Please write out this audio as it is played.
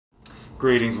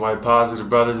Greetings, White Positive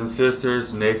brothers and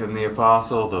sisters. Nathan the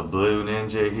Apostle, the Blue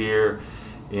Ninja here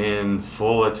in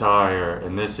full attire.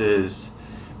 And this is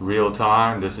real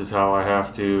time. This is how I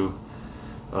have to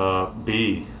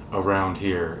be around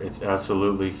here. It's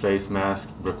absolutely face mask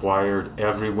required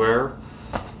everywhere,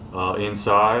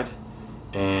 inside.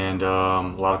 And a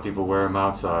lot of people wear them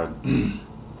outside.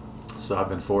 So I've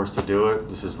been forced to do it.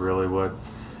 This is really what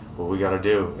we got to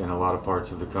do in a lot of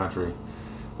parts of the country.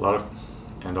 A lot of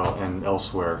and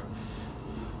elsewhere.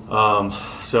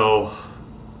 So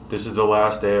this is the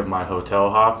last day of my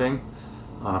hotel hopping.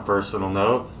 On a personal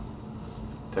note,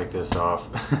 take this off.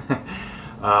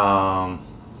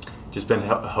 Just been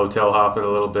hotel hopping a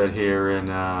little bit here in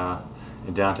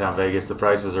downtown Vegas. The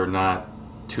prices are not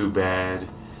too bad,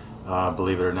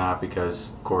 believe it or not,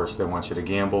 because of course they want you to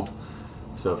gamble.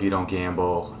 So if you don't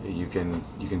gamble, you can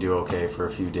do okay for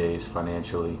a few days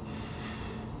financially.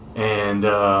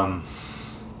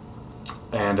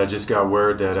 And I just got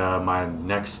word that my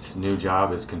next new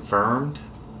job is confirmed.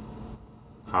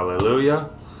 Hallelujah.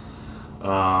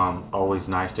 Always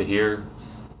nice to hear.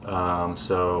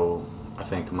 So I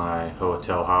think my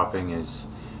hotel hopping is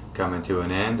coming to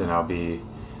an end, and I'll be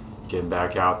getting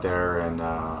back out there and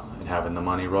having the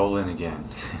money roll in again,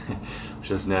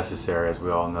 which is necessary, as we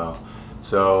all know.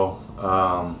 So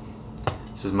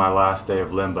this is my last day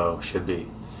of limbo, should be.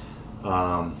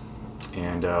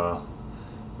 The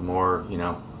more,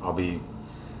 I'll be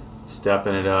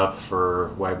stepping it up for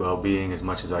white well-being as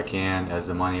much as I can as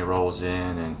the money rolls in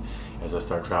and as I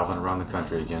start traveling around the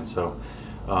country again. So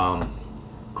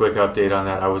quick update on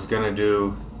that. I was going to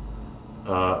do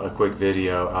a quick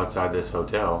video outside this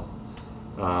hotel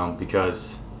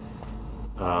because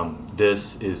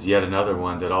this is yet another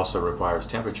one that also requires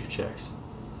temperature checks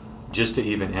just to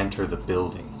even enter the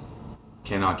building.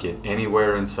 Cannot get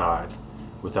anywhere inside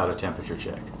without a temperature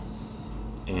check.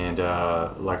 And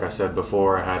like I said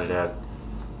before, I had it at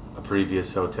a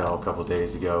previous hotel a couple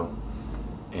days ago,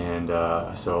 and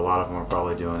so a lot of them are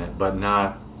probably doing it, but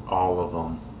not all of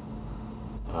them.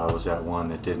 I was at one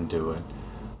that didn't do it,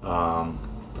 but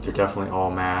they're definitely all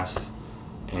masks,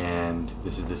 and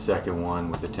this is the second one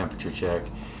with the temperature check.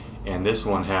 And this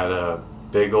one had a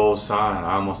big old sign.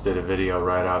 I almost did a video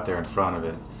right out there in front of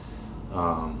it,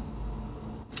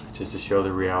 just to show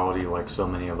the reality, like so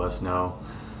many of us know.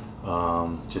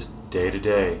 Just day to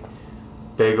day,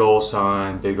 big old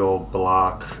sign, big old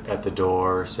block at the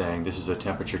door saying this is a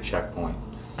temperature checkpoint,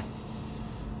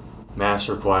 mask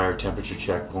required, temperature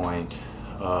checkpoint,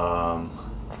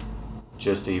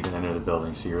 just to even enter the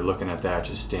building. So you're looking at that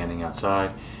just standing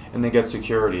outside, and they got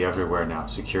security everywhere now.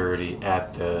 Security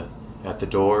at the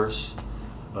doors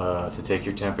to take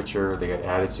your temperature. They got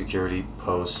added security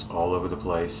posts all over the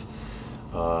place.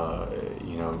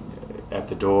 At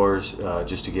the doors,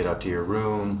 just to get up to your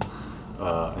room,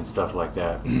 and stuff like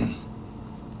that.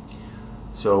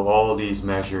 So all these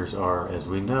measures are, as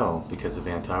we know, because of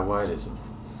anti-whiteism.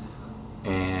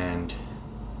 And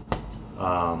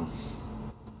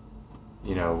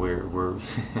we're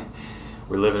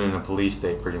we're living in a police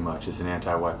state pretty much. It's an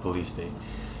anti-white police state.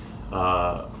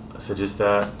 So just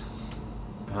that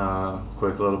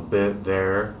quick little bit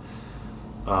there.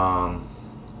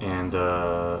 And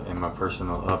my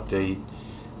personal update,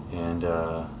 and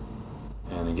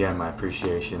again, my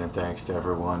appreciation and thanks to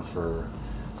everyone for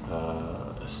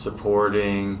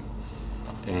supporting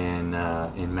and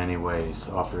in many ways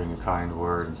offering a kind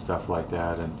word and stuff like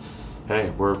that. And hey,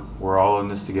 we're all in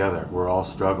this together. We're all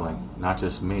struggling, not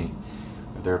just me.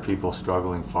 There are people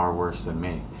struggling far worse than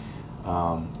me.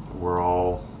 We're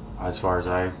all, as far as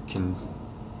I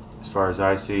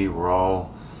see, we're all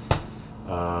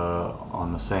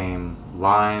on the same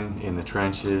line in the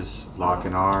trenches,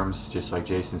 locking arms, just like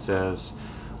Jason says.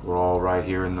 We're all right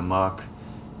here in the muck.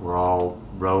 We're all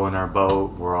rowing our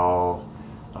boat. We're all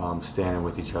standing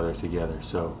with each other together.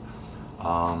 So,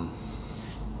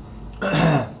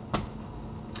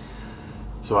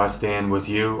 so I stand with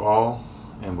you all,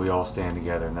 and we all stand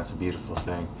together, and that's a beautiful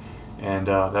thing. And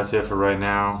that's it for right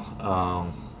now.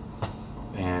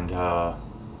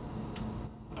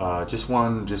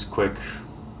 Just quick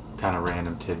kind of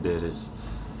random tidbit is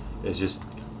just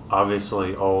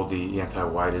obviously all the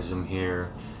anti-whiteism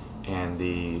here and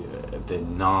the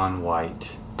non-white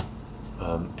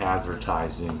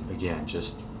advertising, again,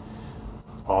 just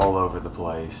all over the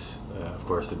place. Of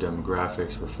course, the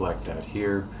demographics reflect that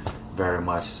here very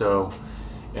much so,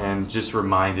 and just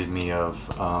reminded me of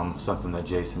something that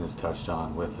Jason has touched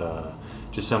on with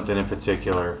just something in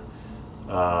particular,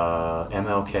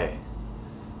 MLK.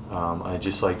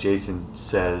 Just like Jason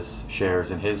shares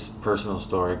in his personal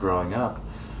story growing up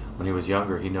when he was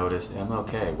younger, he noticed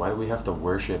MLK. Why do we have to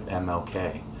worship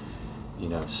MLK? You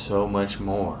know, so much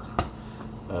more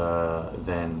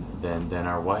than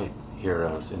our white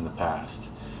heroes in the past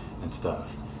and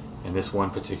stuff. And this one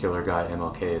particular guy,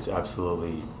 MLK, is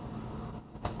absolutely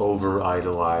over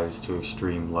idolized to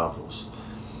extreme levels.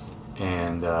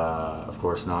 And of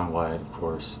course, non-white, of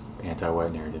course,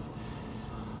 anti-white narrative.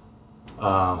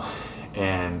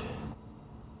 And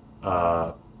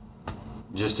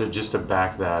just to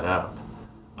back that up,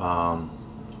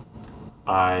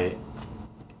 I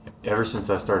ever since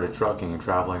I started trucking and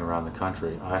traveling around the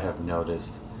country, I have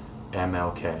noticed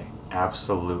MLK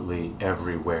absolutely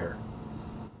everywhere.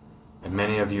 And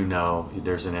many of you know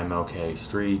there's an MLK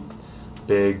street,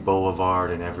 big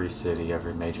boulevard in every city,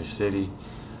 every major city.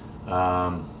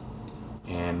 And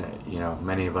you know,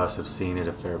 many of us have seen it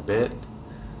a fair bit.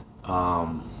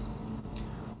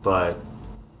 But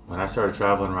when I started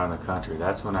traveling around the country,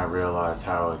 that's when I realized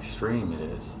how extreme it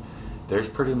is. There's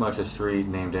pretty much a street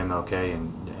named MLK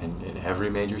in every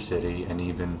major city and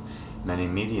even many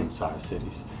medium-sized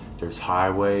cities. There's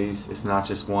highways. It's not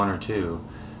just one or two.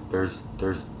 There's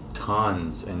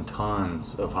tons and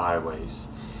tons of highways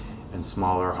and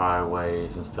smaller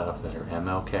highways and stuff that are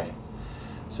MLK.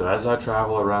 So as I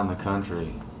travel around the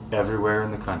country, everywhere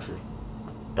in the country,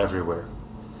 everywhere,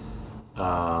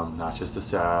 not just the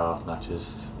South, not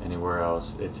just anywhere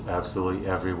else, it's absolutely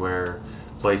everywhere.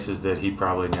 Places that he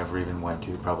probably never even went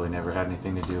to, probably never had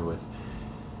anything to do with.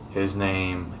 His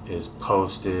name is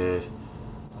posted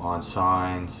on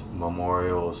signs,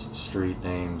 memorials, street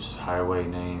names, highway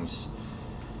names,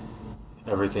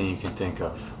 everything you can think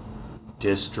of,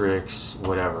 districts,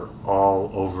 whatever, all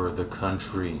over the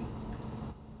country.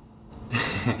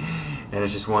 And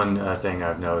it's just one thing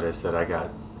I've noticed that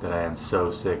I am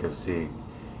so sick of seeing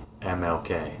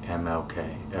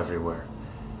MLK everywhere.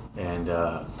 And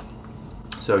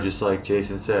so just like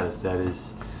Jason says, that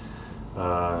is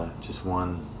just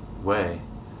one way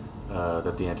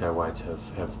that the anti-whites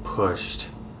have pushed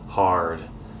hard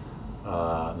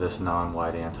this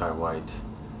non-white anti-white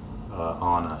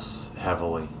on us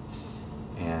heavily.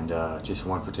 And just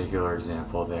one particular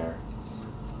example there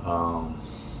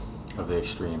of the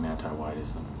extreme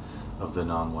anti-whiteism of the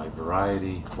non-white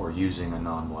variety, or using a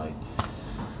non-white.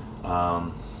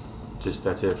 Just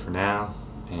that's it for now,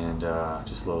 and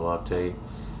just a little update.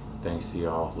 Thanks to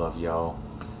y'all, love y'all,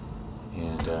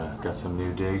 and got some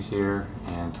new digs here,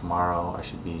 and tomorrow I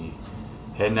should be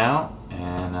heading out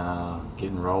and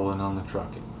getting rolling on the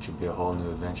trucking, which should be a whole new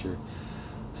adventure.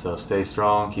 So stay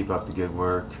strong, keep up the good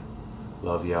work,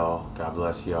 love y'all, God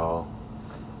bless y'all,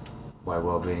 white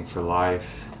well-being for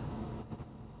life,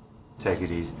 take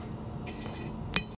it easy.